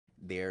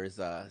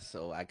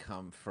So I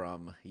come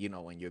from,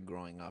 when you're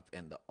growing up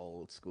in the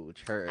old school I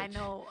church,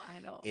 know, I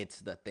know.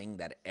 it's the thing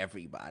that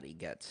everybody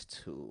gets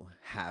to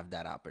have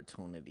that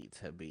opportunity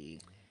to be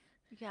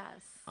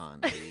Yes.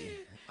 on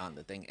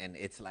the thing, and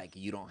it's like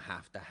you don't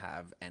have to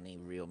have any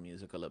real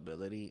musical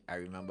ability. I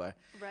remember,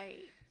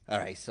 Right. all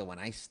right, so when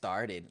I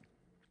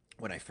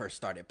first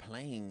started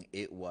playing,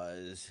 it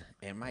was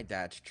in my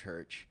dad's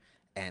church,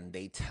 and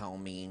they tell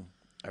me,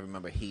 I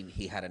remember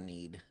he had a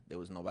need. There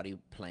was nobody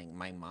playing.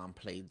 My mom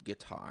played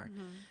guitar,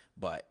 Hmm.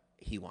 but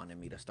he wanted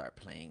me to start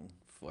playing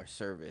for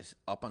service.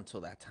 Up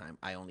until that time,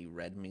 I only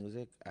read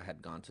music. I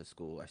had gone to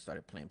school. I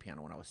started playing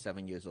piano when I was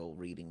 7 years old,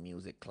 reading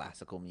music,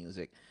 classical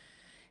music.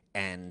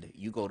 And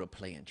you go to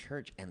play in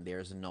church, and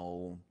there's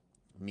no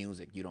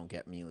music. You don't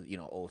get music.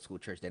 Old school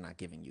church, they're not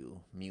giving you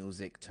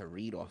music to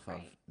read off of.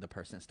 Right. The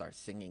person starts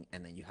singing,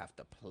 and then you have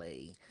to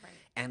play, Right.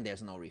 and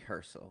there's no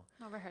rehearsal.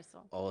 No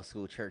rehearsal. Old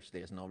school church,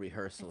 there's no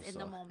rehearsal. It's in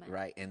the So, moment.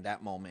 right in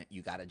that moment,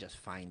 you got to just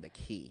find the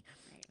key.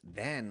 Right.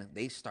 Then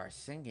they start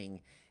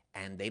singing,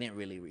 and they didn't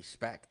really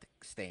respect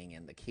staying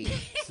in the key.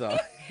 So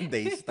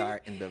they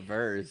start in the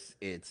verse,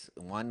 it's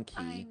one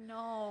I key,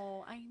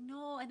 know, I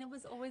know. And it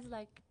was always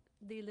like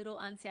the little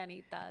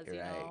ancianitas, you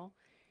right? know?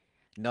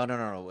 No, no,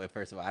 no, no.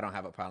 First of all, I don't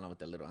have a problem with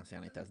the little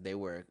ancianitas. They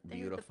were They're the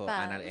beautiful,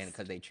 and best.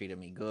 because they treated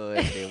me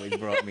good, they always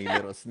brought me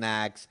little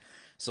snacks.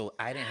 So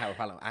I didn't have a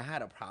problem. I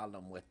had a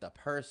problem with the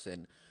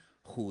person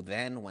who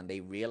then, when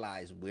they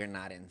realized we're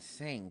not in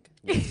sync,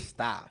 would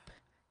stop.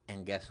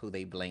 And guess who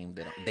they blamed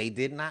it on? They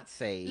did not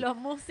say, Los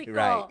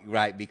right, músicos,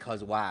 right,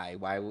 because why?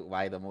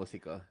 Why the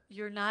música?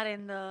 you're not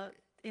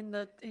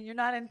you're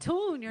not in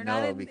tune. You're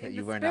not No, because in the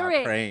you were not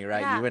spirit. praying,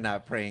 right? You Yeah. were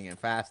not praying and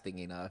fasting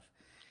enough.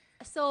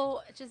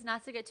 So just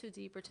not to get too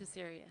deep or too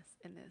serious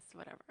in this,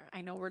 whatever.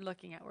 I know we're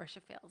looking at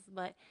worship fails,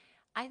 but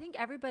I think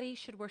everybody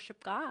should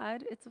worship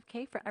God. It's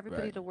okay for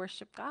everybody Right, to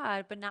worship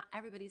God, but not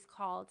everybody's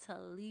called to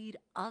lead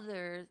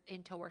others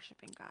into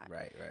worshiping God.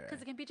 right, right, Because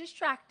right. it can be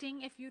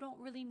distracting if you don't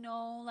really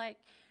know, like,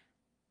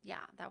 yeah,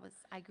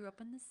 I grew up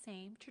in the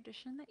same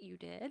tradition that you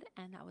did,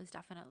 and that was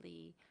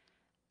definitely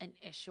an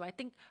issue. I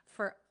think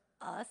for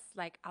us,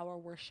 like, our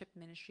worship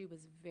ministry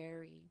was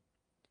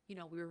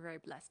we were very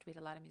blessed. We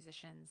had a lot of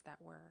musicians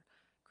that were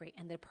great.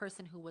 And the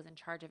person who was in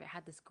charge of it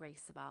had this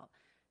grace about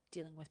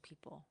dealing with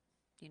people,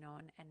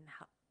 and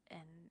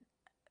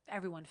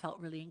everyone felt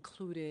really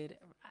included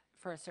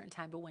for a certain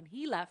time. But when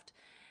he left,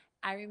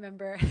 I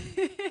remember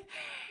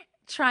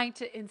trying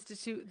to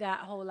institute that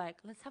whole, like,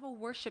 let's have a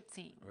worship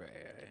team. Right,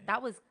 right.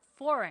 That was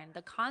foreign.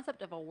 The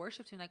concept of a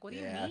worship team, like, what do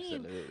you Yeah,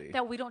 mean absolutely.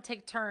 that we don't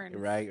take turns?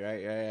 Right,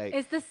 right, right, right.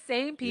 It's the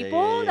same Yeah, yeah,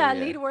 people yeah, that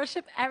yeah. lead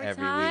worship every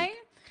Every time. week.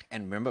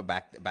 And remember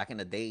back in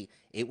the day,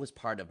 it was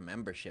part of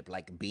membership.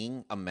 Like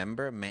being a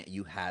member meant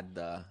you had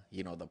the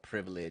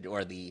privilege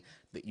or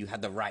you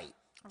had the right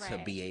to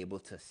Right. be able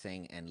to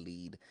sing and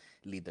lead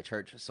the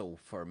church. So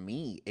for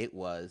me, it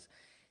was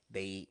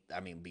I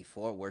mean,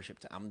 before worship,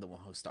 I'm the one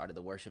who started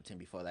the worship team.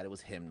 Before that, it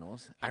was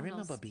hymnals. I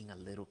remember Hymnals. being a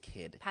little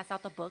kid. Pass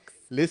out the books.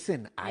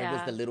 Listen, I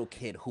was the Yeah. little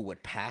kid who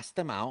would pass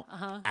them out Uh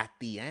huh. at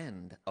the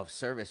end of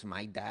service.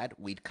 My dad,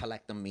 we'd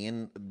collect them. Me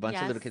and a bunch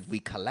of Yes. little kids, we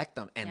collect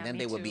them, and Yeah, then me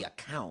they would be too. a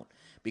count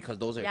because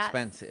those are Yes.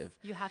 expensive.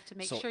 You have to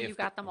make So sure you if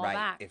got them all right,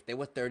 back. if they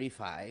were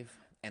 35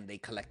 and they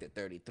collected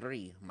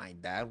 33, my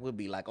dad would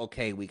be like,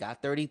 "Okay, we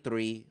got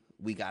 33.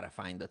 We gotta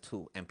find the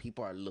two." And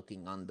people are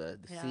looking under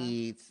the Yeah.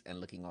 seats and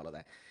looking all of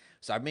that.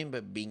 So I remember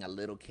being a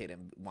little kid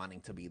and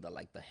wanting to be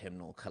the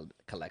hymnal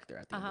collector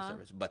at the Uh end of huh.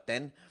 service. But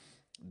then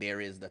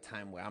there is the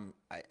time where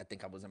I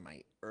think I was in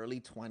my early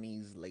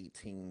 20s, late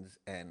teens,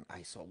 and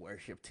I saw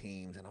worship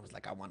teams, and I was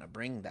like, I want to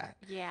bring that.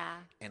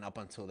 Yeah. And up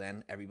until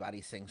then,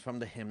 everybody sings from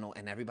the hymnal,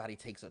 and everybody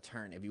takes a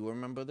turn. If you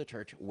remember the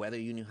church, whether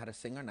you knew how to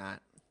sing or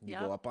not, you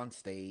go Yep. up on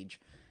stage.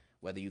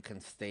 Whether you can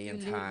stay You in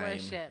lead time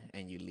worship.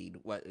 and you lead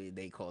what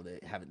they called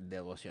it, have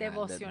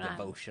devotional, the Devocional.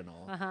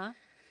 devotional. Uh huh.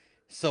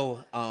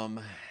 So,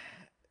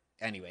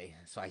 anyway,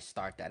 so I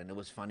start that, and it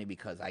was funny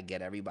because I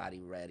get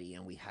everybody ready,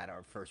 and we had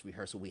our first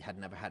rehearsal. We had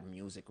never had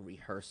music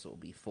rehearsal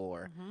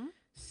before Mm-hmm.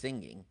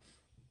 singing,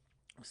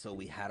 so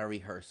we had a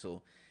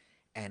rehearsal,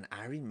 and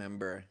I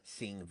remember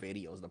seeing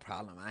videos. The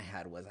problem I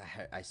had was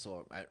I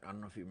saw, I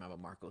don't know if you remember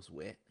Marcos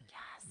Witt.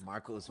 Yes, of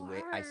Marcos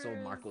Witt. I saw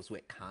course. Marcos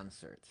Witt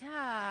concerts,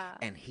 Yeah.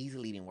 and he's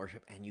leading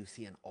worship, and you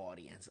see an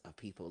audience of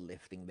people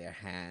lifting their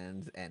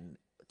hands and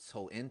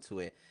so into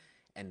it,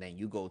 and then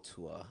you go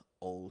to a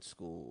old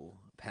school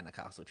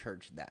Pentecostal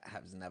church that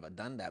has never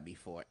done that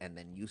before, and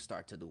then you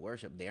start to do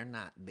worship. They're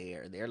not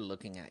there. They're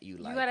looking at you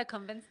You like, gotta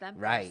convince them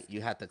right, first.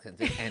 you have to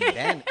continue. And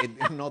then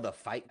the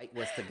fight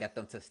was to get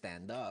them to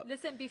stand up.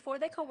 Listen, before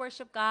they can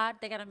worship God,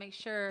 they gotta make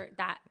sure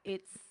that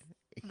it's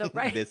the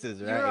right. This is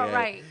You're right. all Yeah,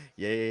 right.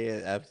 yeah, yeah,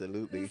 yeah,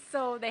 absolutely.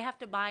 So they have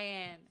to buy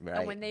in, and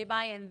Right. when they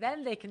buy in,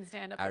 then they can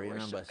stand up I and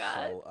remember worship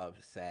God. so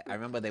upset. I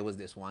remember there was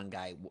this one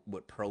guy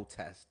would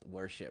protest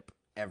worship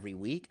every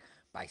week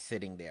by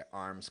sitting there,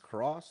 arms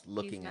crossed, He's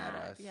looking at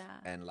mad, us, yeah.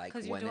 and like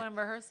Because you're when it, doing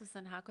rehearsals,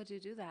 and how could you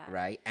do that?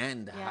 right,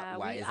 and Yeah,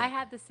 why I isn't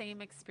had the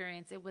same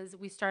experience.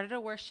 We started a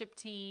worship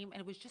team,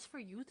 and it was just for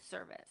youth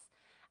service.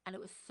 and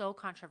it was so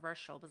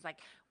controversial. It was like,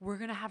 we're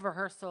gonna have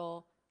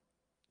rehearsal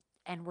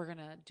and we're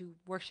gonna do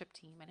worship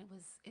team, and it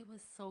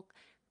was so,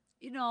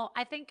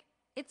 I think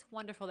it's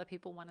wonderful that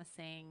people want to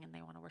sing and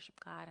they want to worship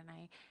God, and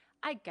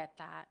I get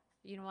that.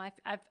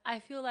 I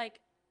feel like,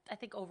 I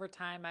think over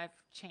time I've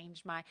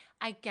changed my,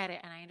 I get it,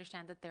 and I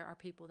understand that there are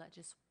people that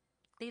just,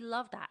 they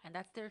love that, and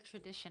that's their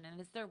tradition and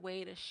it's their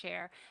way to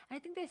share. And I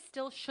think they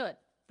still should.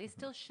 They Hmm.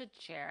 still should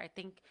share. I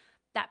think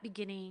that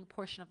beginning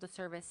portion of the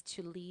service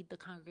to lead the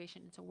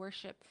congregation into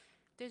worship,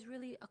 there's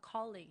really a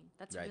calling.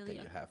 That's Right, really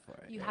that a, you have for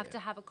it. you Yeah, have yeah. to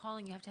have a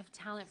calling. You have to have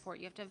talent for it.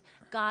 You have to have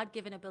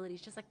God-given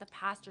abilities, just like the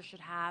pastor should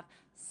have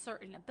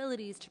certain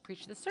abilities to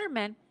preach the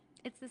sermon.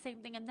 It's the same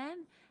thing. And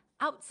then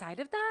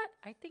outside of that,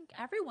 I think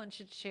everyone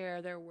should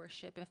share their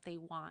worship if they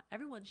want.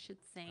 Everyone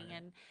should sing Right.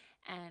 and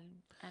and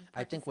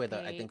I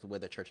participate. think where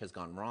the church has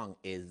gone wrong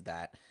is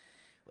that,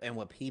 and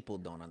what people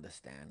don't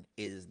understand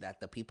is that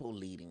the people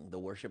leading the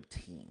worship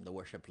team, the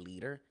worship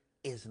leader,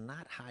 is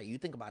not high. You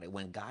think about it,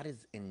 when God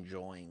is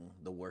enjoying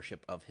the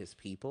worship of his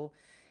people,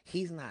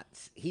 he's not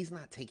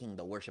taking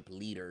the worship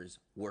leader's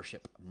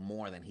worship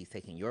more than he's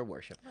taking your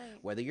worship. Right.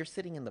 Whether you're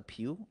sitting in the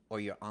pew or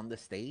you're on the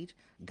stage,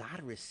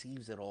 God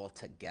receives it all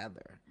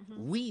together.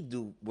 Hmm. We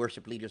do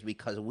worship leaders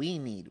because we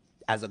need,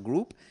 as a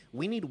group,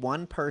 we need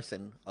one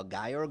person, a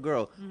guy or a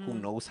girl, who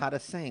Hmm. knows how to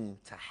sing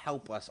to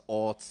help us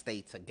all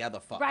stay together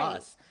for Right.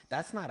 us.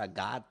 That's not a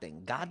God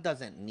thing. God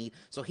doesn't need,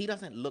 so he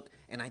doesn't look,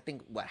 and I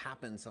think what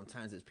happens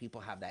sometimes is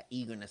people have that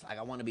eagerness, like,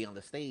 I want to be on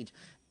the stage.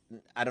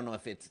 I don't know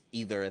if it's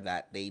either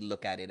that they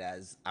look at it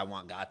as, I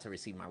want God to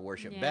receive my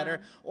worship Yeah.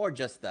 better, or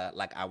just the,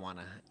 like, I want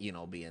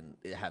to, be in,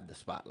 have the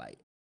spotlight.